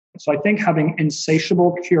So I think having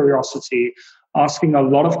insatiable curiosity, asking a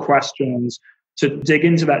lot of questions to dig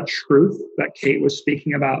into that truth that Kate was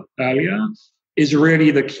speaking about earlier is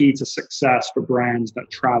really the key to success for brands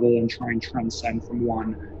that travel and try and transcend from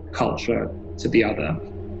one culture to the other.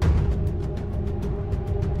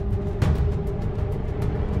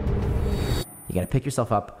 You gotta pick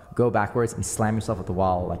yourself up, go backwards, and slam yourself at the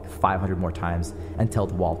wall like 500 more times until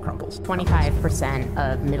the wall crumbles. 25%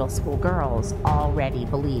 of middle school girls already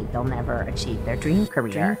believe they'll never achieve their dream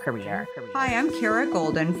career. Hi, I'm Kara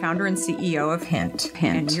Goldin, founder and CEO of Hint.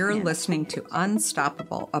 And you're listening to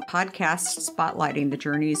Unstoppable, a podcast spotlighting the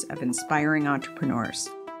journeys of inspiring entrepreneurs.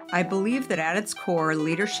 I believe that at its core,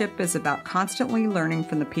 leadership is about constantly learning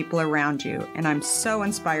from the people around you, and I'm so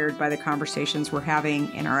inspired by the conversations we're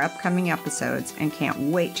having in our upcoming episodes and can't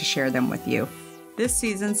wait to share them with you. This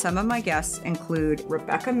season, some of my guests include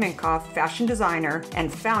Rebecca Minkoff, fashion designer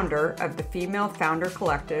and founder of the Female Founder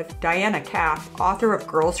Collective, Diana Kapp, author of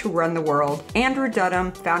Girls Who Run the World, Andrew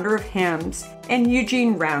Dudham, founder of Hims, and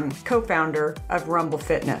Eugene Rem, co-founder of Rumble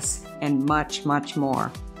Fitness, and much, much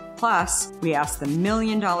more. Plus, we ask the $1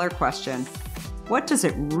 million question, what does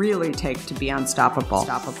it really take to be unstoppable?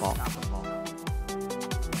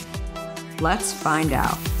 Let's find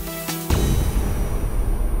out.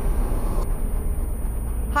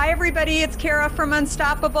 Hi, everybody. It's Kara from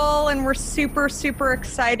Unstoppable, and we're super, super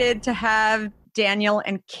excited to have Daniel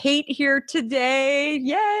and Kate here today.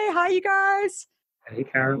 Yay. Hi, you guys. Hey,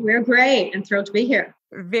 Kara. We're great and thrilled to be here.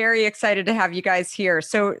 Very excited to have you guys here.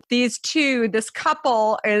 So this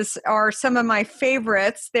couple are some of my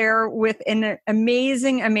favorites. They're with an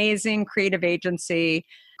amazing creative agency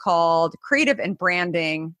called Creative and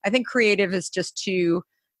Branding. I think creative is just too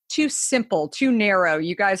simple, too narrow.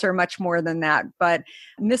 You guys are much more than that. But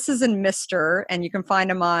Mrs&Mr, and you can find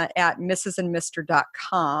them at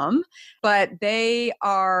Mrs&Mr.com. But they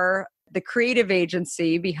are the creative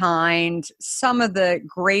agency behind some of the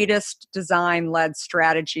greatest design-led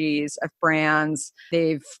strategies of brands.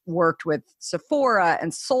 They've worked with Sephora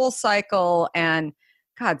and SoulCycle and,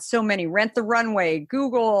 God, so many. Rent the Runway,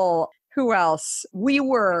 Google, who else?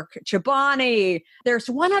 WeWork, Chobani. There's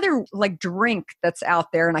one other drink that's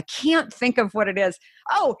out there, and I can't think of what it is.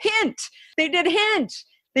 Oh, Hint. They did Hint.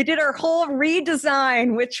 They did our whole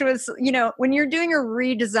redesign, which was, when you're doing a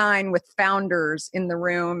redesign with founders in the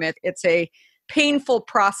room, it's a painful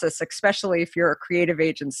process, especially if you're a creative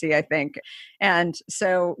agency, I think. And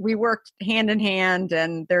so we worked hand in hand,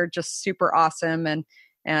 and they're just super awesome.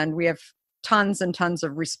 And we have tons and tons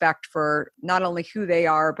of respect for not only who they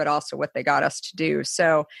are, but also what they got us to do.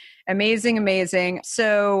 So amazing.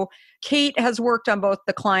 So Kate has worked on both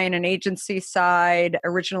the client and agency side,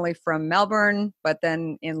 originally from Melbourne, but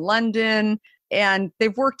then in London. And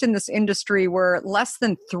they've worked in this industry where less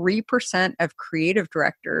than 3% of creative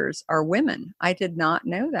directors are women. I did not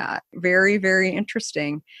know that. Very, very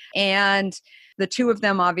interesting. And the two of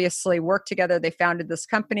them obviously worked together. They founded this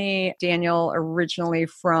company. Daniel originally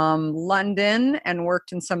from London and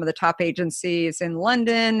worked in some of the top agencies in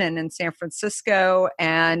London and in San Francisco,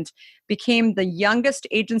 and became the youngest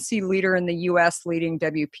agency leader in the US, leading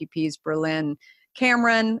WPP's Berlin.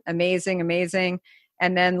 Cameron, amazing.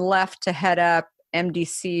 And then left to head up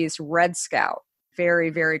MDC's Red Scout. Very,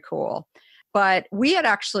 very cool. But we had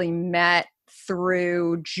actually met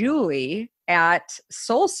through Julie at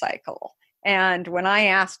SoulCycle. And when I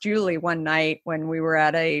asked Julie one night when we were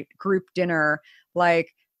at a group dinner,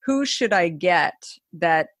 who should I get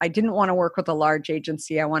that I didn't want to work with a large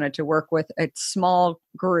agency, I wanted to work with a small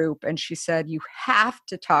group. And she said, you have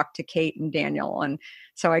to talk to Kate and Daniel. And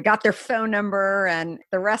so I got their phone number, and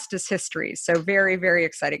the rest is history. So very, very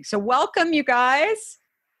exciting. So welcome, you guys.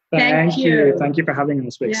 Thank you. Thank you for having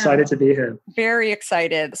us. We're excited to be here. Very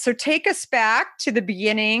excited. So take us back to the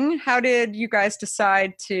beginning. How did you guys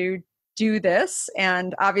decide to do this?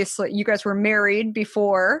 And obviously you guys were married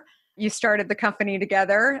before you started the company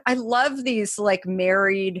together. I love these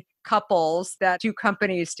married couples that do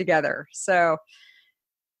companies together. So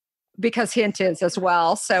because Hint is as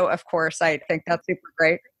well. So of course, I think that's super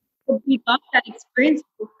great. We loved that experience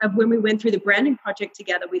of when we went through the branding project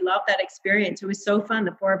together. We loved that experience. It was so fun.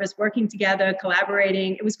 The four of us working together,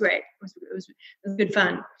 collaborating. It was great. It was good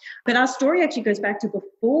fun. But our story actually goes back to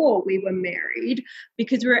before we were married,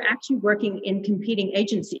 because we were actually working in competing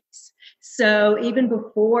agencies. So even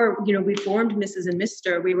before, we formed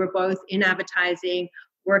Mrs&Mr, we were both in advertising,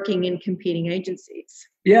 working in competing agencies.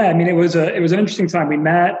 Yeah, it was an interesting time. We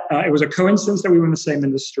met. It was a coincidence that we were in the same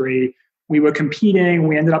industry. we were competing.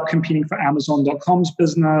 We ended up competing for Amazon.com's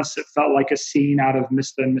business. It felt like a scene out of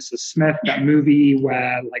Mr. and Mrs. Smith, that movie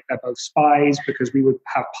where like they're both spies, because we would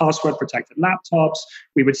have password protected laptops.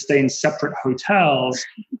 We would stay in separate hotels.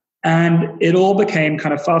 And it all became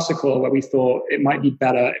kind of farcical, where we thought it might be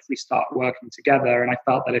better if we start working together. And I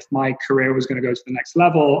felt that if my career was going to go to the next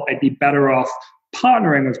level, I'd be better off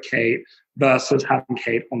partnering with Kate versus having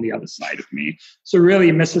Kate on the other side of me. So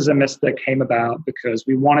really, Mrs&Mr came about because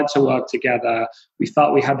we wanted to work together. We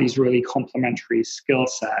felt we had these really complementary skill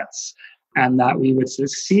sets, and that we would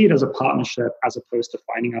succeed as a partnership as opposed to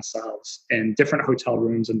finding ourselves in different hotel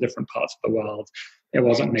rooms in different parts of the world. It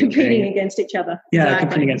wasn't competing against each other. Yeah, exactly.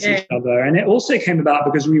 competing against each other. And it also came about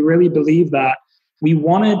because we really believed that we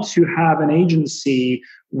wanted to have an agency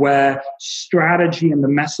where strategy and the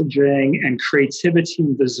messaging and creativity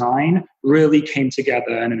and design really came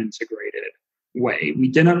together in an integrated way. We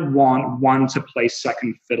didn't want one to play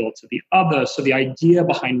second fiddle to the other. So the idea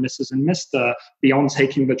behind Mrs&Mr, beyond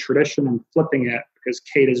taking the tradition and flipping it, because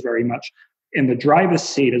Kate is very much in the driver's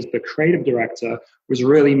seat as the creative director, was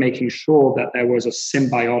really making sure that there was a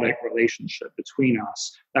symbiotic relationship between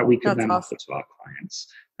us that we could offer to our clients.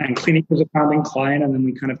 And Clinique was a founding client, and then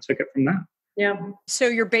we kind of took it from there. Yeah. So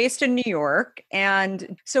you're based in New York.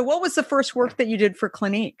 And so what was the first work that you did for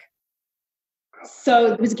Clinique?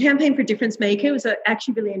 So it was a campaign for Difference Maker. It was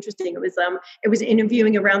actually really interesting. It was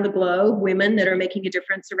interviewing around the globe women that are making a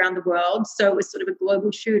difference around the world. So it was sort of a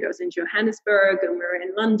global shoot. I was in Johannesburg, and we were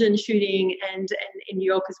in London shooting, and in New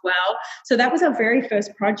York as well. So that was our very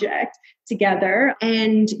first project together.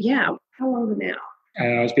 And yeah, how long now?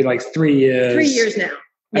 It's been like 3 years. 3 years now.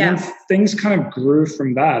 And then things kind of grew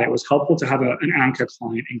from that. It was helpful to have an anchor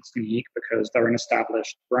client in Clinique because they're an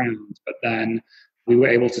established brand. But then we were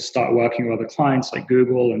able to start working with other clients like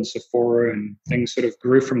Google and Sephora, and things sort of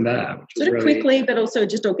grew from there. Which was really quickly, but also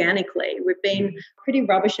just organically. We've been pretty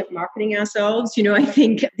rubbish at marketing ourselves. I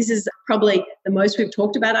think this is probably the most we've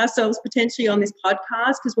talked about ourselves potentially on this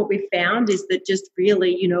podcast, because what we found is that just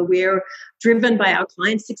really, we're driven by our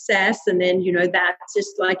client success. And then, that's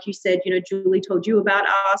just like you said, Julie told you about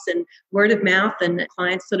us, and word of mouth and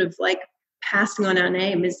clients sort of like passing on our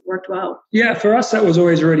name has worked well. Yeah, for us, that was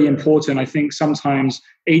always really important. I think sometimes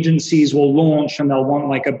agencies will launch and they'll want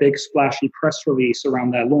like a big splashy press release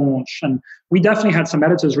around their launch. And we definitely had some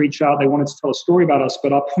editors reach out. They wanted to tell a story about us,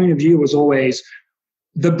 but our point of view was always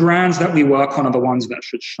the brands that we work on are the ones that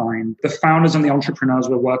should shine. The founders and the entrepreneurs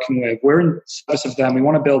we're working with, we're in service of them. We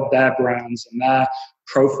want to build their brands and their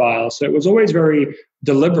profile. So it was always very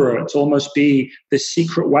deliberate to almost be the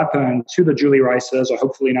secret weapon to the Julie Rices, or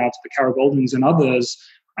hopefully now to the Cara Goldins and others,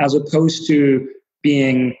 as opposed to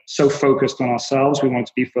being so focused on ourselves. We want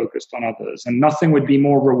to be focused on others. And nothing would be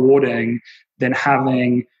more rewarding than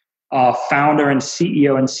having our founder and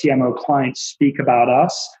CEO and CMO clients speak about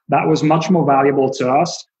us. That was much more valuable to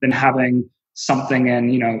us than having something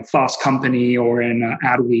in, Fast Company or in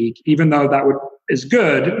Adweek. Even though that is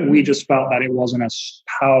good, we just felt that it wasn't as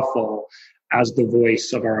powerful as the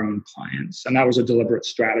voice of our own clients. And that was a deliberate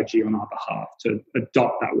strategy on our behalf to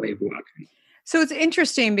adopt that way of working. So it's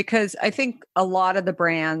interesting because I think a lot of the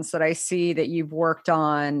brands that I see that you've worked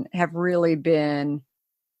on have really been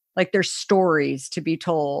like there's stories to be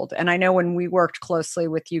told. And I know when we worked closely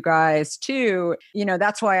with you guys too,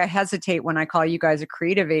 that's why I hesitate when I call you guys a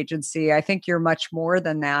creative agency. I think you're much more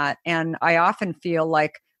than that. And I often feel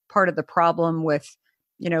like part of the problem with,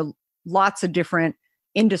 lots of different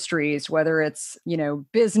industries, whether it's,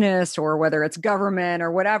 business or whether it's government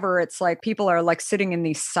or whatever, it's like people are like sitting in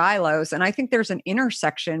these silos. And I think there's an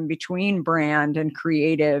intersection between brand and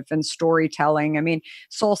creative and storytelling. I mean,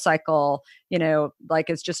 SoulCycle,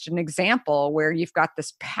 is just an example where you've got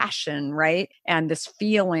this passion, right? And this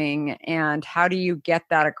feeling, and how do you get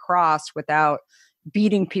that across without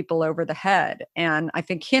beating people over the head? And I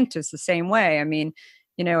think Hint is the same way. I mean,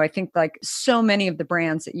 I think like so many of the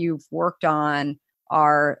brands that you've worked on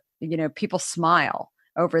are, people smile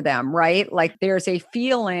over them, right? Like there's a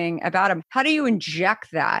feeling about them. How do you inject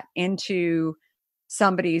that into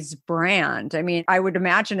somebody's brand? I mean, I would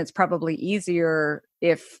imagine it's probably easier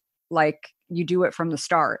if like you do it from the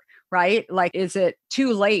start, right? Like, is it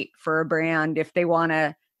too late for a brand if they want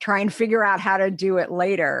to try and figure out how to do it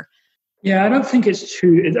later? Yeah, I don't think it's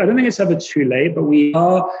ever too late, but we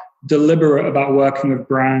are deliberate about working with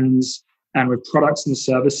brands and with products and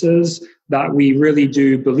services that we really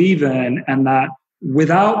do believe in, and that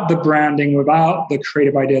without the branding, without the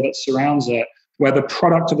creative idea that surrounds it, where the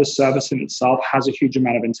product or the service in itself has a huge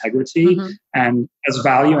amount of integrity and has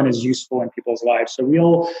value and is useful in people's lives.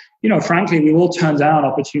 So frankly, we will turn down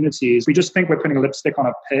opportunities. We just think we're putting a lipstick on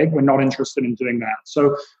a pig. We're not interested in doing that.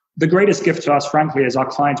 So the greatest gift to us, frankly, is our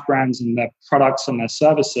clients' brands and their products and their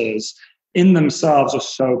services in themselves are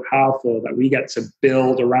so powerful that we get to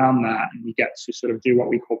build around that, and we get to sort of do what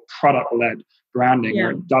we call product-led branding,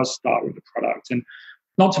 where it does start with the product. And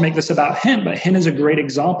not to make this about Hint, but Hint is a great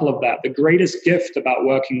example of that. The greatest gift about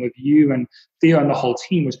working with you and Theo and the whole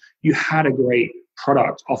team was you had a great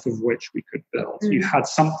product off of which we could build. You had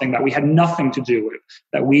something that we had nothing to do with,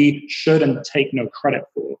 that we should and take no credit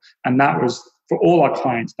for. And that was, for all our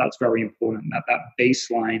clients, that's very important, that that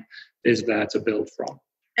baseline is there to build from.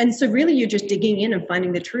 And so really you're just digging in and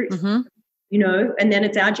finding the truth, you know, and then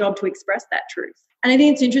it's our job to express that truth. And I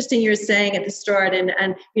think it's interesting you're saying at the start,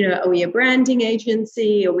 and you know, are we a branding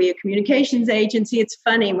agency? Are we a communications agency? It's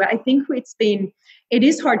funny. I think it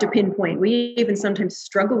is hard to pinpoint. We even sometimes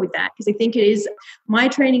struggle with that because I think it is, my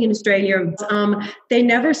training in Australia, they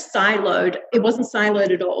never siloed. It wasn't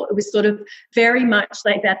siloed at all. It was sort of very much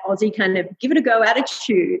like that Aussie kind of give it a go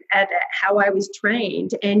attitude at how I was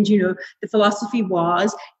trained. And, you know, the philosophy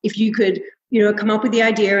was if you could, you know, come up with the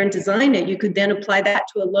idea and design it, you could then apply that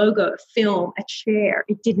to a logo, a film, a chair.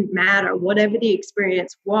 It didn't matter, whatever the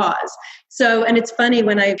experience was. So, and it's funny,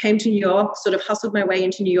 when I came to New York, sort of hustled my way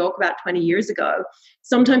into New York about 20 years ago,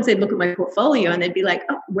 sometimes they'd look at my portfolio and they'd be like,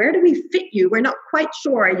 oh, where do we fit you? We're not quite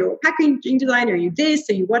sure. Are you a packaging designer? Are you this?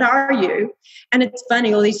 Are you, what are you? And it's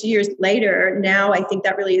funny, all these years later, now I think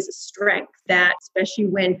that really is a strength, that especially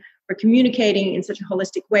when we're communicating in such a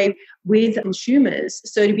holistic way with consumers.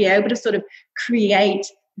 So to be able to sort of create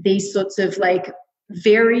these sorts of like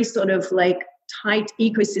very sort of like tight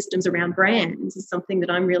ecosystems around brands is something that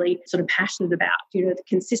I'm really sort of passionate about. You know, the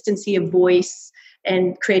consistency of voice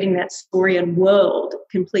and creating that story and world,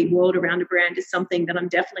 complete world around a brand is something that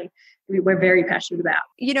we're very passionate about.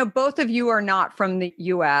 You know, both of you are not from the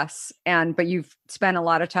US, but you've spent a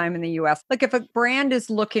lot of time in the US. Like if a brand is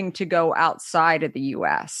looking to go outside of the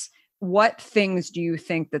US, what things do you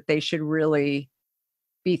think that they should really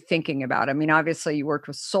be thinking about? I mean, obviously you worked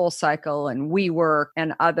with SoulCycle and WeWork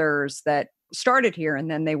and others that started here and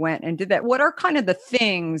then they went and did that. What are kind of the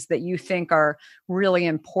things that you think are really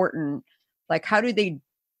important? Like, how do they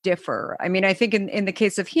differ? I mean, I think in the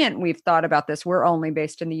case of Hint, we've thought about this. We're only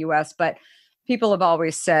based in the US, but people have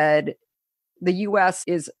always said the US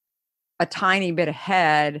is a tiny bit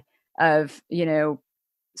ahead of, you know,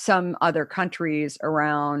 some other countries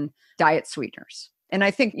around diet sweeteners. And I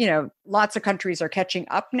think, you know, lots of countries are catching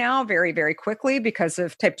up now very, very quickly because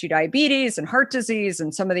of type 2 diabetes and heart disease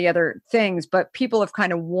and some of the other things. But people have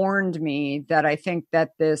kind of warned me that I think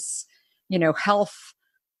that this, you know, health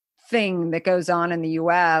thing that goes on in the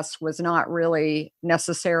US was not really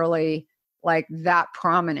necessarily like that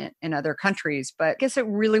prominent in other countries. But I guess it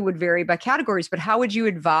really would vary by categories. But how would you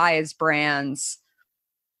advise brands?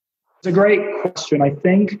 It's a great question. I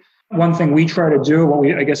think one thing we try to do,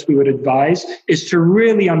 we would advise, is to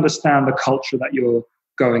really understand the culture that you're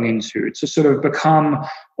going into, to sort of become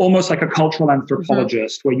almost like a cultural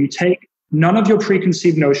anthropologist, where you take none of your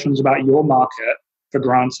preconceived notions about your market for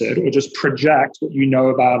granted, or just project what you know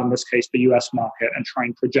about, in this case, the US market, and try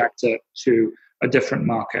and project it to a different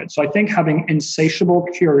market. So I think having insatiable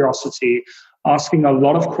curiosity, asking a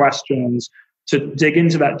lot of questions, to dig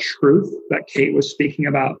into that truth that Kate was speaking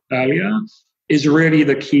about earlier is really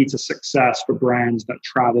the key to success for brands that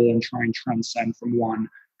travel and try and transcend from one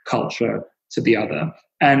culture to the other.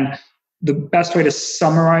 And the best way to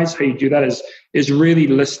summarize how you do that is really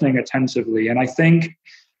listening attentively. And I think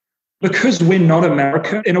because we're not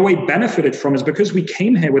America, in a way benefited from is because we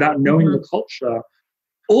came here without knowing the culture.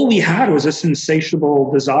 All we had was this insatiable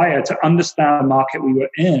desire to understand the market we were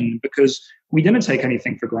in, because we didn't take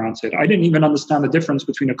anything for granted. I didn't even understand the difference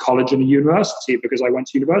between a college and a university because I went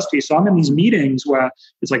to university. So I'm in these meetings where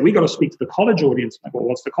it's like, we got to speak to the college audience. I'm like, well,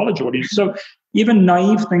 what's the college audience? So even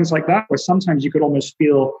naive things like that, where sometimes you could almost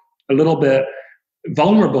feel a little bit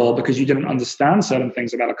vulnerable because you didn't understand certain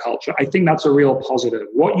things about a culture. I think that's a real positive.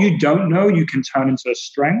 What you don't know, you can turn into a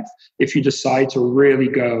strength if you decide to really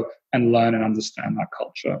go and learn and understand that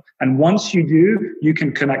culture. And once you do, you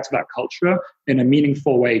can connect to that culture in a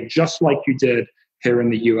meaningful way, just like you did here in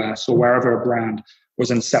the US or wherever a brand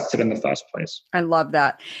was incepted in the first place. I love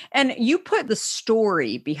that. And you put the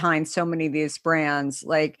story behind so many of these brands.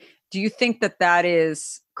 Like, do you think that that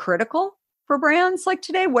is critical for brands like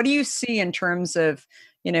today? What do you see in terms of,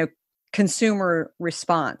 you know, consumer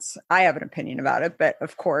response? I have an opinion about it, but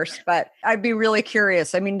I'd be really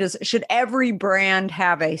curious. I mean, should every brand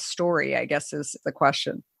have a story, I guess is the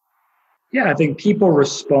question. Yeah, I think people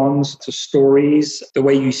respond to stories. The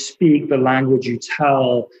way you speak, the language you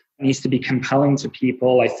tell needs to be compelling to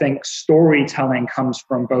people. I think storytelling comes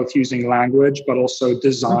from both using language, but also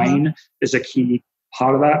design is a key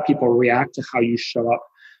part of that. People react to how you show up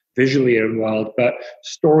visually in the world, but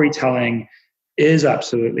storytelling is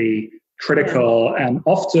absolutely critical. And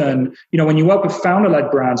often, when you work with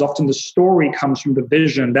founder-led brands, often the story comes from the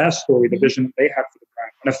vision, their story, the vision that they have for the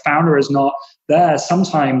brand. When a founder is not there,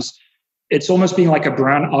 sometimes it's almost being like a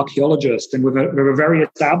brand archaeologist. And with a very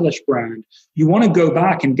established brand, you want to go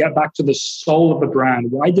back and get back to the soul of the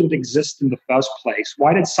brand. Why did it exist in the first place?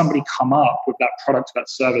 Why did somebody come up with that product, that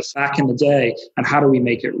service back in the day? And how do we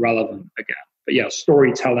make it relevant again? But yeah,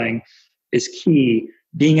 storytelling is key.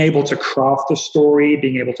 Being able to craft a story,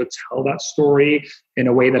 being able to tell that story in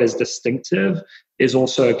a way that is distinctive is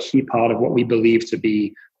also a key part of what we believe to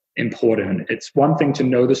be important. It's one thing to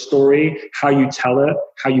know the story, how you tell it,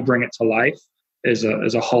 how you bring it to life is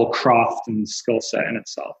a whole craft and skill set in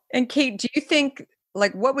itself. And Kate, do you think,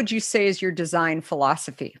 what would you say is your design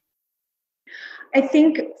philosophy? I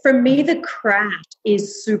think for me, the craft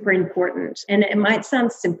is super important. And it might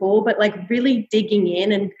sound simple, but really digging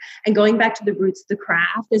in and going back to the roots of the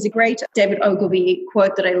craft. There's a great David Ogilvy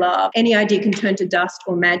quote that I love. Any idea can turn to dust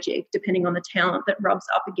or magic, depending on the talent that rubs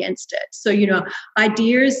up against it. So,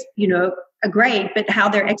 ideas, are great, but how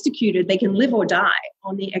they're executed, they can live or die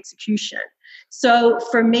on the execution. So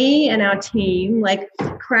for me and our team,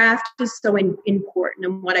 craft is so important.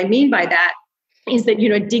 And what I mean by that is that,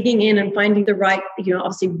 digging in and finding the right,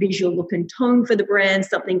 obviously visual look and tone for the brand,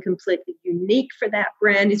 something completely unique for that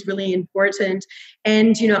brand is really important.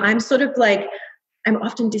 And, I'm sort of I'm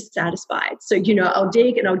often dissatisfied. So, I'll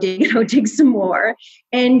dig and I'll dig and I'll dig some more.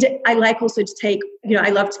 And I like also to take, I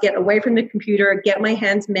love to get away from the computer, get my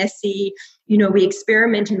hands messy. We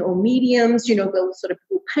experiment in all mediums, we'll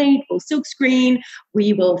paint, we'll silk screen,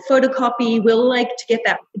 we will photocopy, we'll like to get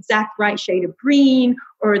that exact right shade of green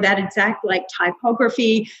or that exact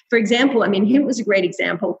typography. For example, Hint was a great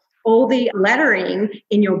example. All the lettering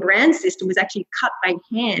in your brand system was actually cut by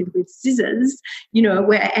hand with scissors,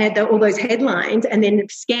 where I had all those headlines and then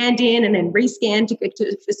scanned in and then rescanned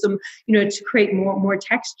for some, to create more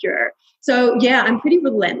texture. So yeah, I'm pretty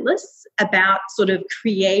relentless about sort of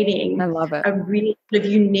creating I love it. A really sort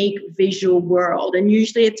of unique visual world. And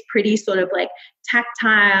usually it's pretty sort of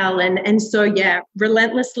tactile. And so yeah,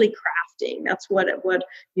 relentlessly crafting. That's what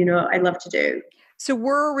I love to do. So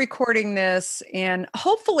we're recording this in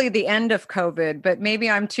hopefully the end of COVID, but maybe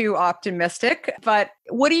I'm too optimistic. But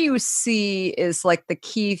what do you see is the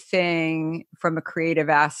key thing from a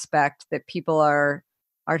creative aspect that people are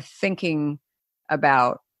thinking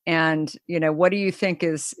about? And, what do you think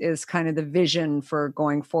is kind of the vision for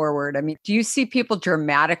going forward? Do you see people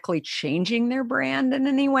dramatically changing their brand in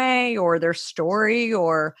any way or their story?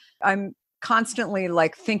 Or I'm constantly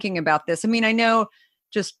thinking about this. I know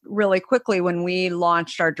just really quickly, when we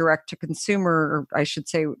launched our direct-to-consumer, or I should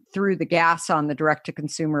say threw the gas on the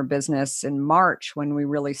direct-to-consumer business in March, when we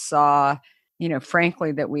really saw,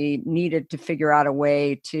 frankly, that we needed to figure out a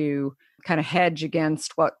way to kind of hedge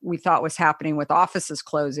against what we thought was happening with offices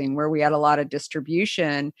closing, where we had a lot of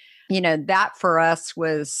distribution. That for us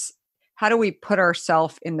was, how do we put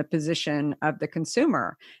ourselves in the position of the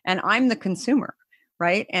consumer? And I'm the consumer.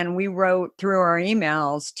 Right. And we wrote through our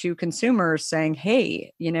emails to consumers saying,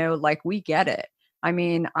 hey, we get it.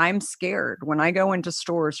 I'm scared. When I go into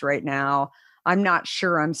stores right now, I'm not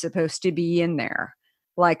sure I'm supposed to be in there.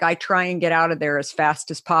 I try and get out of there as fast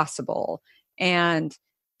as possible. And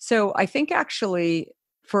so I think actually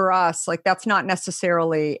for us, that's not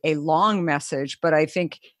necessarily a long message, but I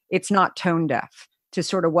think it's not tone deaf to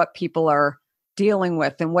sort of what people are dealing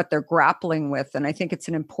with and what they're grappling with. And I think it's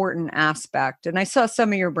an important aspect. And I saw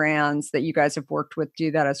some of your brands that you guys have worked with do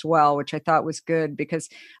that as well, which I thought was good, because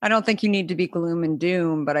I don't think you need to be gloom and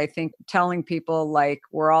doom, but I think telling people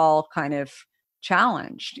we're all kind of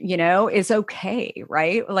challenged, is okay,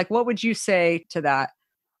 right? What would you say to that?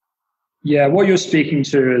 Yeah, what you're speaking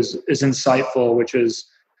to is insightful, which is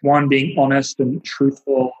one, being honest and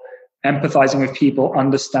truthful, empathizing with people,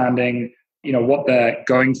 understanding what they're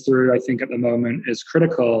going through, I think at the moment is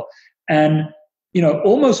critical. And,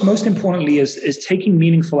 almost most importantly is taking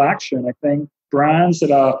meaningful action. I think brands that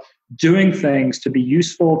are doing things to be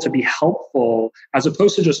useful, to be helpful, as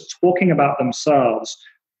opposed to just talking about themselves,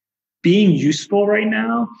 being useful right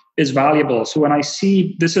now is valuable. So when I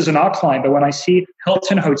see, this isn't our client, but when I see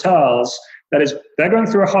Hilton Hotels, they're going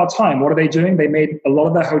through a hard time. What are they doing? They made a lot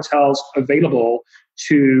of their hotels available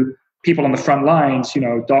to people on the front lines,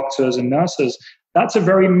 doctors and nurses. That's a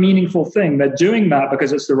very meaningful thing. They're doing that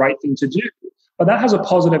because it's the right thing to do. But that has a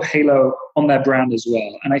positive halo on their brand as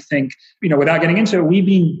well. And I think, without getting into it, we've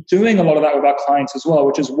been doing a lot of that with our clients as well,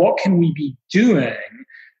 which is what can we be doing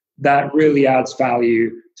that really adds value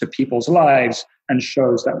to people's lives? and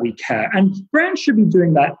shows that we care. And brands should be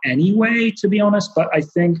doing that anyway, to be honest. But I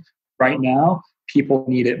think right now, people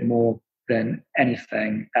need it more than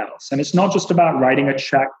anything else. And it's not just about writing a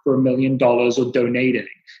check for $1 million or donating.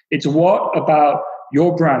 It's what about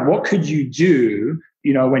your brand? What could you do?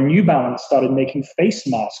 You know, when New Balance started making face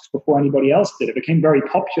masks before anybody else did, it became very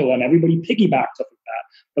popular and everybody piggybacked off of that.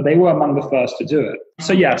 But they were among the first to do it.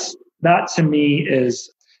 So yes, that to me is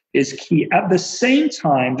key. At the same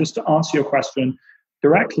time, just to answer your question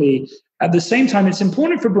directly, at the same time, it's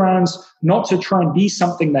important for brands not to try and be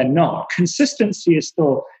something they're not. Consistency is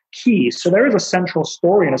still key. So there is a central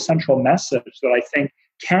story and a central message that I think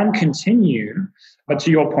can continue. But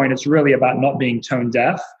to your point, it's really about not being tone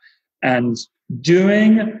deaf, and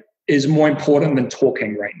doing is more important than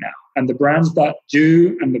talking right now. And the brands that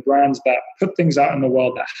do and the brands that put things out in the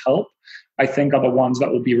world that help, I think are the ones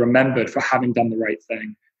that will be remembered for having done the right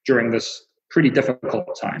thing during this pretty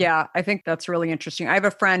difficult time. Yeah, I think that's really interesting. I have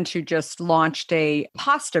a friend who just launched a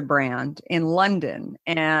pasta brand in London,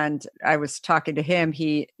 and I was talking to him.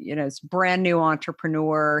 He, is a brand new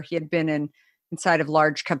entrepreneur. He had been inside of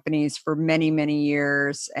large companies for many, many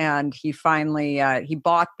years, and he finally he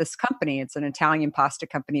bought this company. It's an Italian pasta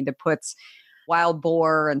company that puts wild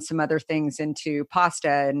boar and some other things into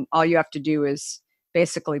pasta, and all you have to do is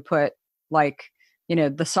basically put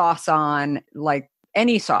the sauce on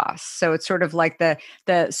any sauce. So it's sort of like the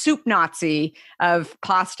soup Nazi of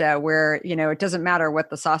pasta, where, it doesn't matter what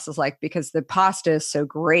the sauce is like because the pasta is so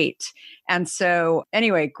great. And so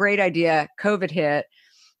anyway, great idea. COVID hit.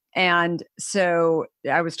 And so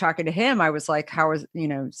I was talking to him. I was like, his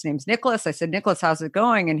name's Nicholas. I said, Nicholas, how's it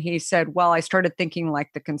going? And he said, well, I started thinking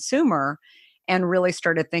like the consumer and really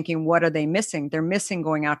started thinking, what are they missing? They're missing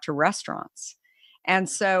going out to restaurants. And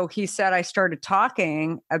so he said, I started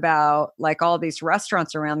talking about all these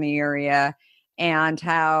restaurants around the area and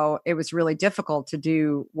how it was really difficult to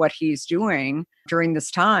do what he's doing during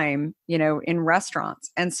this time, in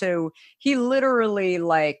restaurants. And so he literally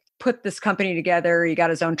put this company together. He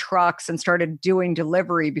got his own trucks and started doing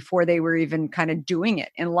delivery before they were even kind of doing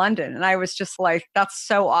it in London. And I was just like, that's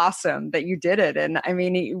so awesome that you did it. And I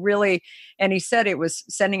mean, he said it was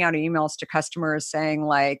sending out emails to customers saying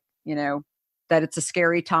that it's a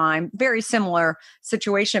scary time, very similar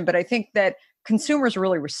situation. But I think that consumers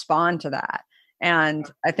really respond to that. And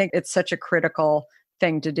I think it's such a critical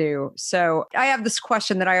thing to do. So I have this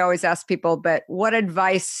question that I always ask people, but what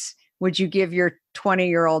advice would you give your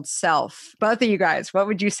 20-year-old self? Both of you guys, what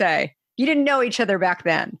would you say? You didn't know each other back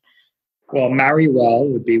then. Well, marry well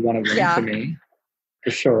would be one of them for me, for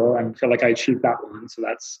sure. I feel like I achieved that one. So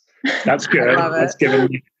that's good. That's given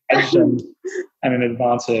me an edge and an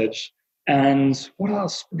advantage. And what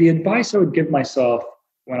else? The advice I would give myself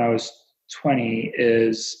when I was 20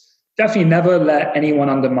 is definitely never let anyone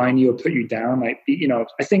undermine you or put you down.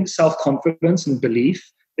 I think self-confidence and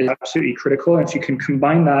belief is absolutely critical. And if you can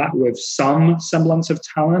combine that with some semblance of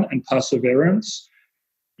talent and perseverance,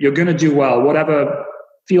 you're going to do well, whatever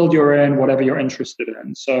field you're in, whatever you're interested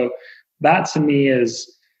in. So that to me is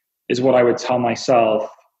what I would tell myself.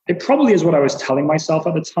 It probably is what I was telling myself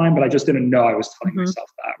at the time, but I just didn't know I was telling myself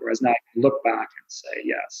that. Whereas now I can look back and say,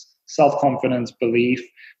 yes, self-confidence, belief,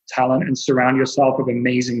 talent, and surround yourself with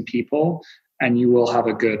amazing people, and you will have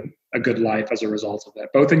a good life as a result of it,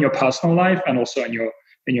 both in your personal life and also in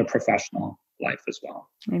your professional life as well.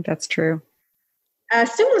 I think that's true. A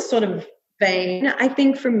similar sort of vein, I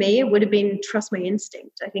think for me, it would have been trust my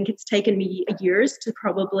instinct. I think it's taken me years to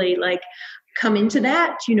probably come into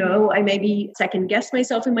that. I maybe second guess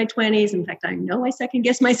myself in my 20s. In fact, I know I second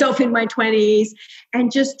guess myself in my 20s,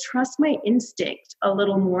 and just trust my instinct a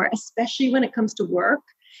little more, especially when it comes to work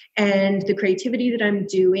and the creativity that I'm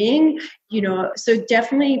doing, so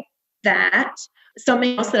definitely that.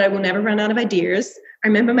 Something else that I will never run out of ideas. I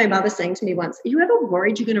remember my mother saying to me once, are you ever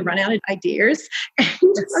worried you're going to run out of ideas? And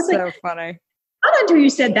That's so funny. I don't know you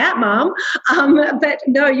said that, Mom. But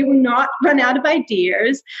no, you will not run out of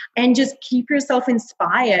ideas, and just keep yourself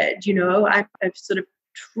inspired. I've sort of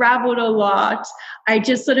traveled a lot. I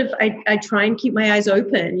just I try and keep my eyes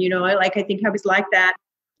open. I think I was like that.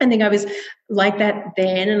 I think I was like that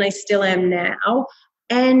then, and I still am now.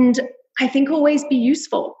 And I think always be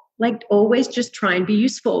useful. Always just try and be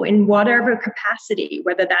useful in whatever capacity,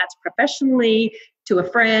 whether that's professionally, to a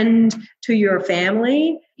friend, to your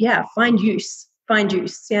family. Yeah, find use.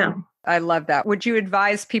 Yeah. I love that. Would you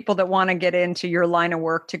advise people that want to get into your line of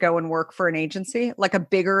work to go and work for an agency, like a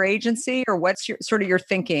bigger agency, or what's your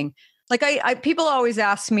thinking? People always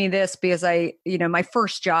ask me this because my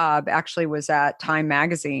first job actually was at Time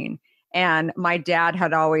Magazine, and my dad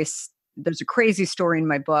had always, there's a crazy story in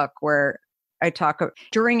my book where I talk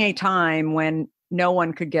during a time when no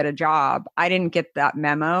one could get a job. I didn't get that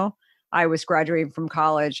memo. I was graduating from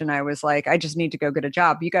college and I was like, I just need to go get a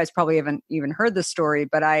job. You guys probably haven't even heard this story,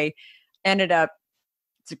 but I ended up,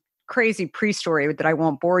 it's a crazy pre-story that I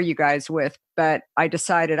won't bore you guys with, but I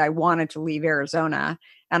decided I wanted to leave Arizona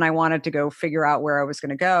and I wanted to go figure out where I was going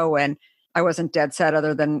to go. And I wasn't dead set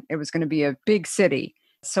other than it was going to be a big city.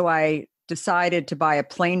 So I decided to buy a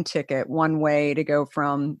plane ticket one way to go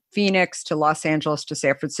from Phoenix to Los Angeles to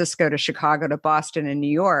San Francisco to Chicago to Boston and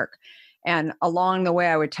New York. And along the way,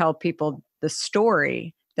 I would tell people the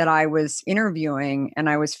story that I was interviewing and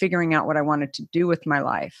I was figuring out what I wanted to do with my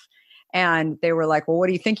life. And they were like, well, what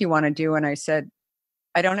do you think you want to do? And I said,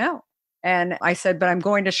 I don't know. And I said, but I'm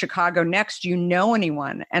going to Chicago next. Do you know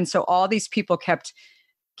anyone? And so all these people kept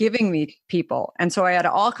giving me people. And so I had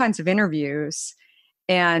all kinds of interviews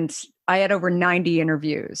and I had over 90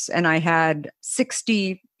 interviews and I had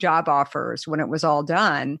 60 job offers when it was all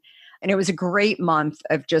done. And it was a great month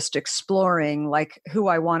of just exploring like who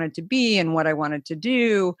I wanted to be and what I wanted to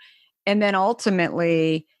do. And then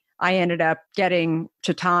ultimately I ended up getting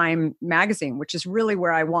to Time magazine, which is really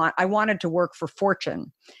where I wanted to work for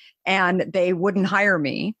Fortune. And they wouldn't hire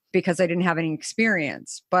me because I didn't have any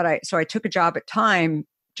experience. So I took a job at Time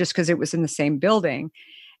just because it was in the same building.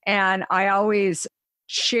 And I always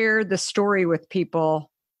shared the story with people.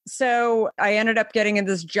 So I ended up getting in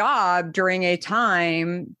this job during a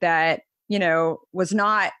time that, was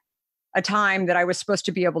not a time that I was supposed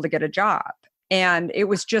to be able to get a job. And it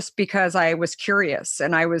was just because I was curious.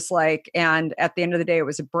 And I was like, and at the end of the day, it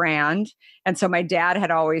was a brand. And so my dad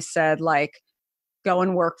had always said, like, go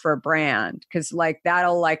and work for a brand because like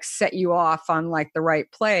that'll like set you off on like the right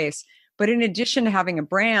place. But in addition to having a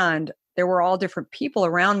brand, there were all different people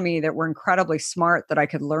around me that were incredibly smart that I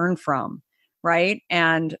could learn from. Right.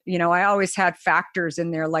 And, I always had factors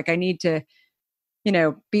in there, like I need to,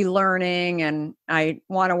 be learning and I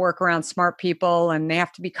want to work around smart people and they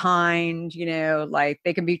have to be kind, like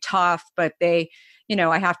they can be tough, but I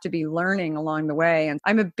have to be learning along the way. And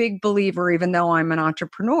I'm a big believer, even though I'm an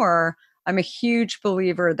entrepreneur, I'm a huge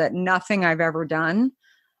believer that nothing I've ever done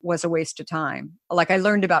was a waste of time. Like I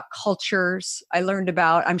learned about cultures. I learned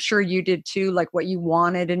about, I'm sure you did too, like what you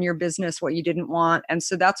wanted in your business, what you didn't want. And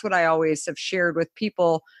so that's what I always have shared with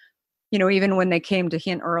people, even when they came to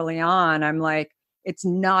Hint early on, I'm like, it's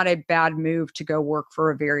not a bad move to go work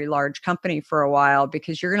for a very large company for a while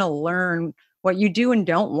because you're going to learn what you do and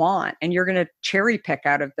don't want. And you're going to cherry pick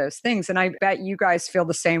out of those things. And I bet you guys feel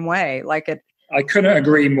the same way. I couldn't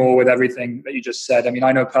agree more with everything that you just said. I mean,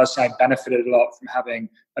 I know personally I benefited a lot from having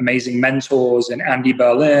amazing mentors in Andy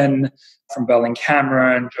Berlin, from Berlin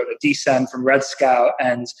Cameron, Jonah Deason from Red Scout.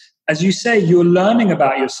 And as you say, you're learning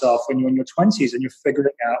about yourself when you're in your 20s and you're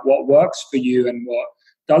figuring out what works for you and what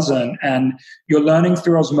doesn't. And you're learning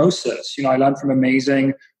through osmosis. I learned from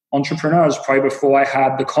amazing entrepreneurs probably before I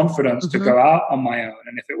had the confidence to go out on my own.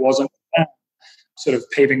 And if it wasn't sort of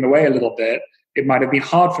paving the way a little bit, it might have been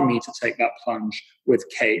hard for me to take that plunge with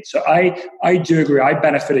Kate. So I do agree. I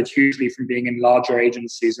benefited hugely from being in larger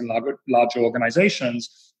agencies and larger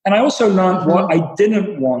organizations. And I also learned what I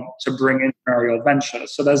didn't want to bring in entrepreneurial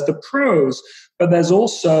ventures. So there's the pros, but there's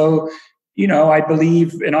also, I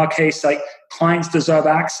believe in our case, like clients deserve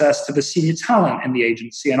access to the senior talent in the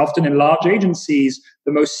agency. And often in large agencies,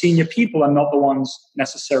 the most senior people are not the ones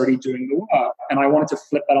necessarily doing the work. And I wanted to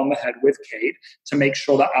flip that on the head with Kate to make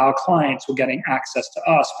sure that our clients were getting access to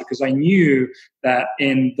us because I knew that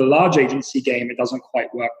in the large agency game, it doesn't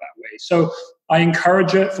quite work that way. So I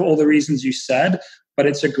encourage it for all the reasons you said, but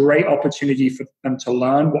it's a great opportunity for them to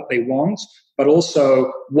learn what they want, but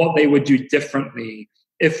also what they would do differently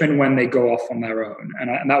if and when they go off on their own.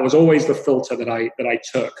 And that was always the filter that I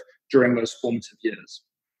took during those formative years.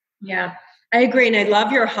 Yeah, I agree. And I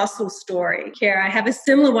love your hustle story, Kara. I have a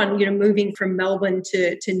similar one, moving from Melbourne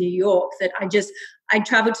to New York, that I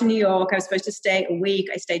traveled to New York. I was supposed to stay a week.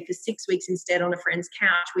 I stayed for 6 weeks instead on a friend's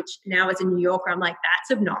couch, which now as a New Yorker, I'm like,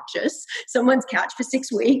 that's obnoxious. Someone's couch for 6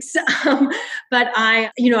 weeks. But I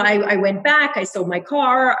went back, I sold my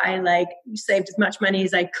car. I saved as much money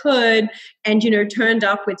as I could and, turned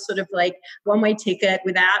up with sort of like one-way ticket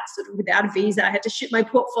without a visa. I had to ship my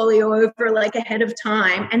portfolio over ahead of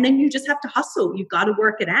time. And then you just have to hustle. You've got to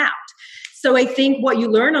work it out. So I think what you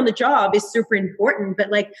learn on the job is super important, but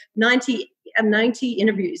 90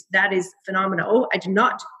 interviews, that is phenomenal. I do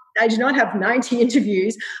not I did not have 90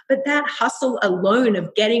 interviews, but that hustle alone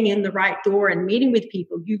of getting in the right door and meeting with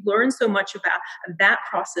people, you learn so much about that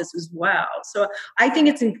process as well. So I think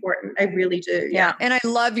it's important. I really do. Yeah. And I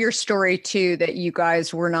love your story too, that you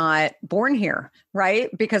guys were not born here, right?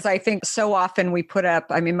 Because I think so often we put up,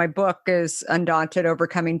 I mean, my book is Undaunted,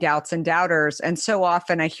 Overcoming Doubts and Doubters. And so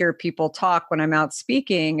often I hear people talk when I'm out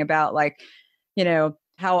speaking about like, you know,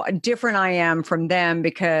 how different I am from them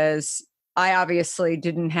because I obviously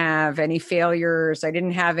didn't have any failures. I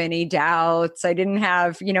didn't have any doubts. I didn't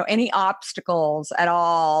have, you know, any obstacles at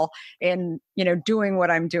all in, you know, doing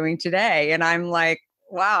what I'm doing today. And I'm like,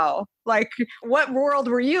 wow, like what world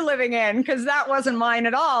were you living in? Because that wasn't mine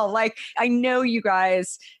at all. Like, I know you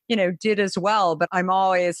guys, you know, did as well, but I'm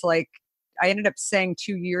always like, I ended up saying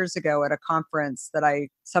 2 years ago at a conference that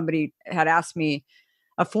somebody had asked me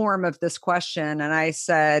a form of this question. And I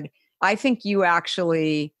said, I think you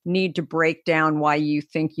actually need to break down why you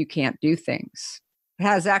think you can't do things. It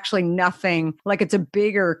has actually nothing, like it's a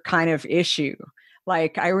bigger kind of issue.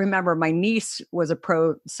 Like I remember my niece was a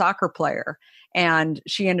pro soccer player and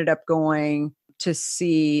she ended up going to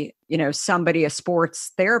see, you know, somebody, a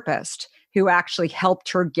sports therapist who actually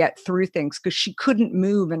helped her get through things because she couldn't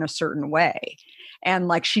move in a certain way. And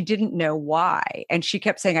like, she didn't know why. And she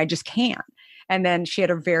kept saying, I just can't. And then she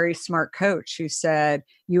had a very smart coach who said,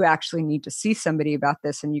 you actually need to see somebody about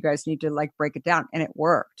this and you guys need to like break it down. And it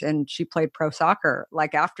worked. And she played pro soccer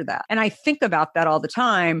like after that. And I think about that all the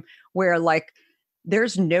time where like,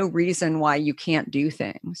 there's no reason why you can't do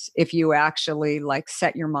things if you actually like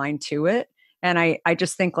set your mind to it. And I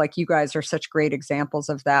just think like you guys are such great examples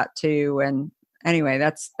of that too. And anyway,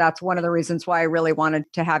 that's one of the reasons why I really wanted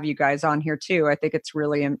to have you guys on here too. I think it's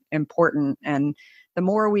really important. And the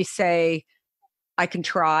more we say, I can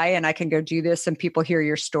try and I can go do this and people hear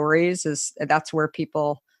your stories, that's where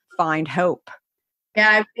people find hope. Yeah,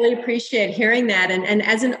 I really appreciate hearing that. And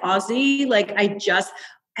as an Aussie, like I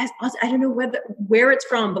don't know where it's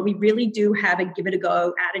from, but we really do have a give it a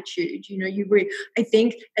go attitude. You know, I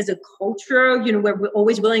think as a culture, you know, we're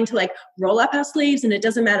always willing to like roll up our sleeves and it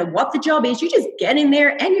doesn't matter what the job is. You just get in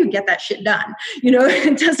there and you get that shit done. You know,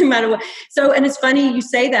 it doesn't matter what. So, and it's funny you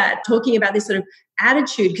say that, talking about this sort of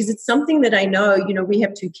attitude, because it's something that I know, you know, we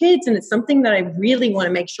have 2 kids and it's something that I really want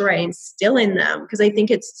to make sure I instill in them because I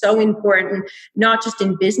think it's so important, not just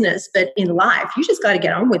in business, but in life. You just got to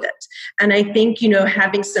get on with it. And I think, you know,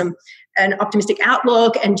 having an optimistic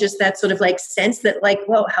outlook and just that sort of like sense that like,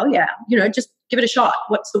 well, hell yeah, you know, just give it a shot.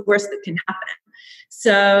 What's the worst that can happen?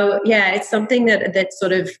 So yeah, it's something that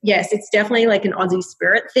sort of, yes, it's definitely like an Aussie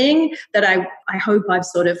spirit thing that I hope I've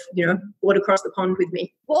sort of, you know, brought across the pond with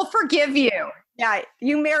me. We'll forgive you. Yeah,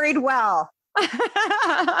 you married well.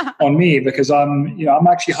 On me, because I'm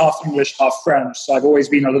actually half English, half French. So I've always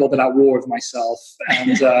been a little bit at war with myself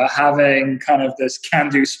and having kind of this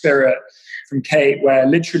can-do spirit from Kate, where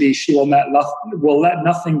literally she will let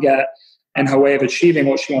nothing get in her way of achieving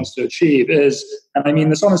what she wants to achieve and I mean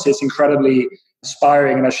this honestly, it's incredibly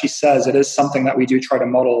inspiring. And as she says, it is something that we do try to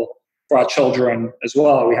model for our children as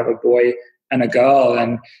well. We have a boy and a girl,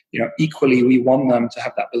 and you know, equally we want them to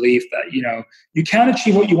have that belief that, you know, you can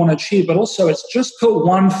achieve what you want to achieve, but also it's just put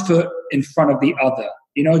one foot in front of the other.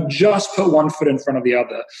 You know, just put one foot in front of the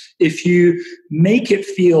other. If you make it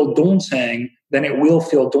feel daunting, then it will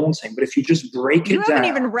feel daunting. But if you just break it down. You haven't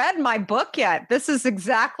even read my book yet. This is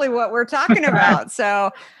exactly what we're talking about.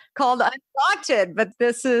 So called Undaunted, but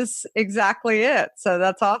this is exactly it. So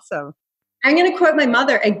that's awesome. I'm going to quote my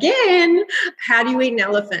mother again. How do you eat an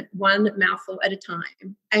elephant? One mouthful at a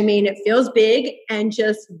time. I mean, it feels big and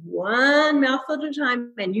just one mouthful at a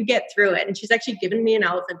time and you get through it. And she's actually given me an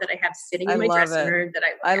elephant that I have sitting in my dressing room that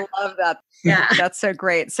I love that. Yeah. That's so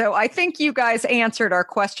great. So I think you guys answered our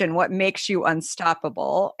question, what makes you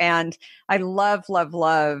unstoppable? And I love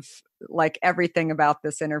like everything about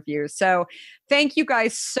this interview. So thank you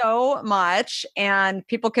guys so much. And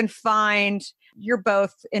people can find, you're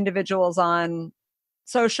both individuals on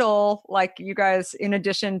social, like you guys, in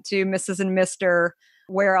addition to Mrs&Mr,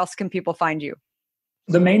 where else can people find you?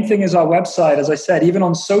 The main thing is our website. As I said, even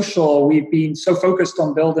on social, we've been so focused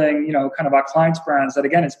on building, you know, kind of our clients' brands that,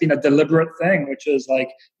 again, it's been a deliberate thing, which is like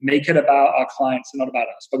make it about our clients and not about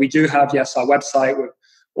us. But we do have, yes, our website with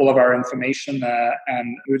all of our information there.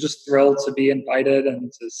 And we're just thrilled to be invited and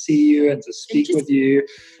to see you and to speak with you.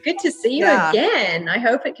 Good to see you again. I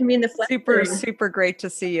hope it can be in the flesh. Super great to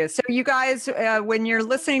see you. So you guys, when you're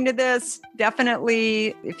listening to this,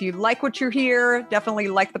 definitely, if you like what you're hear, definitely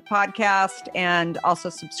like the podcast and also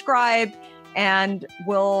subscribe. And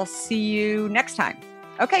we'll see you next time.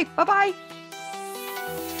 Okay, bye-bye.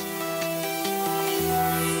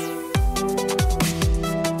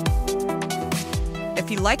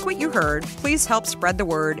 If you like what you heard, please help spread the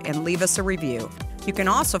word and leave us a review. You can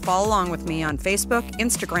also follow along with me on Facebook,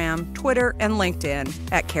 Instagram, Twitter, and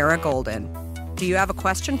LinkedIn at Kara Goldin. Do you have a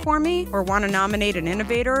question for me or want to nominate an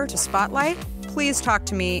innovator to spotlight? Please talk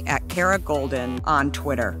to me at Kara Goldin on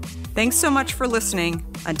Twitter. Thanks so much for listening.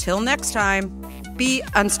 Until next time, be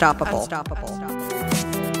unstoppable.